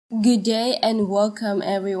Good day and welcome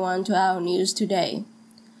everyone to our news today.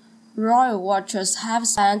 Royal watchers have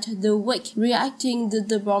spent the week reacting to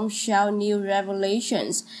the bombshell new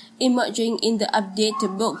revelations emerging in the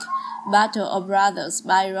updated book Battle of Brothers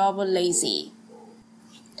by Robert Lacy.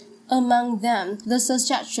 Among them, the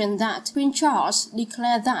suggestion that Prince Charles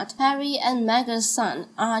declared that Harry and Meghan's son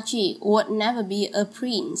Archie would never be a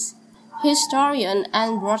prince. Historian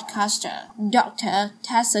and broadcaster Dr.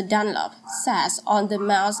 Tessa Dunlop says on the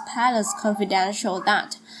Mouse Palace Confidential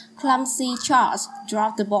that clumsy Charles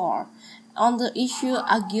dropped the ball on the issue,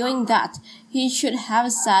 arguing that he should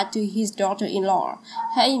have said to his daughter-in-law,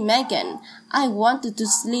 "Hey Meghan, I wanted to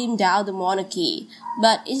slim down the monarchy,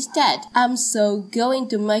 but instead I'm going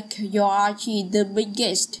to make your Archie the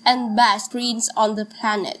biggest and best prince on the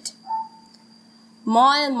planet."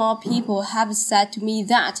 More and more people have said to me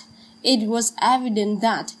that it was evident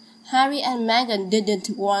that Harry and Meghan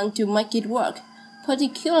didn't want to make it work,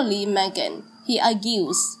 particularly Meghan, he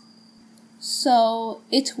argues. So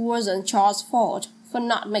it wasn't Charles' fault for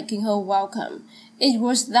not making her welcome. It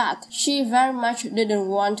was that she very much didn't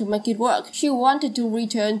want to make it work. She wanted to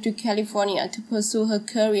return to California to pursue her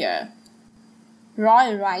career.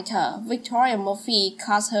 Royal writer Victoria Murphy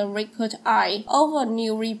cast her report eye over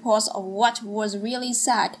new reports of what was really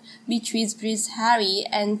said between Prince Harry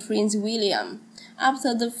and Prince William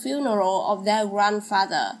after the funeral of their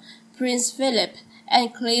grandfather, Prince Philip,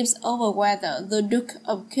 and claims over whether the Duke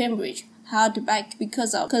of Cambridge held back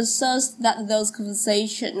because of concerns that those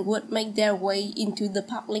conversations would make their way into the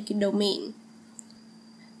public domain.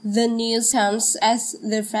 The news comes as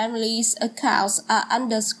the family's accounts are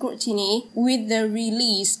under scrutiny with the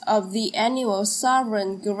release of the annual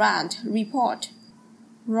Sovereign Grant report.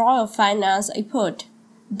 Royal Finance expert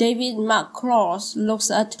David McClure looks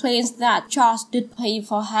at claims that Charles did pay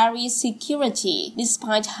for Harry's security,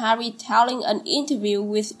 despite Harry telling an interview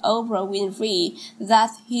with Oprah Winfrey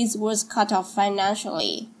that his was cut off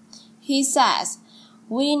financially. He says,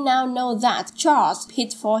 "We now know that Charles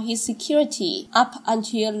paid for his security up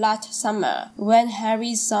until last summer, when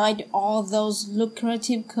Harry signed all those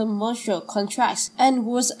lucrative commercial contracts and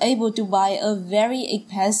was able to buy a very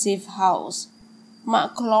expensive house."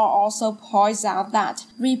 McClure also points out that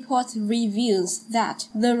report reveals that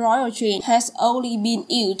the royal chain has only been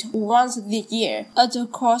used once this year at a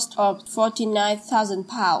cost of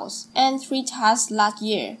 £49,000 and 3 times last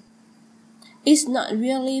year. It's not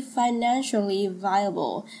really financially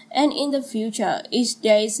viable, and in the future its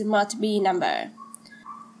days must be numbered.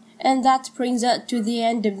 And that brings us to the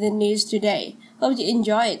end of the news today. Hope you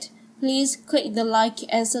enjoyed it. Please click the like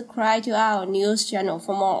and subscribe to our news channel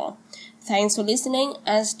for more. Thanks for listening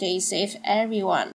and stay safe everyone.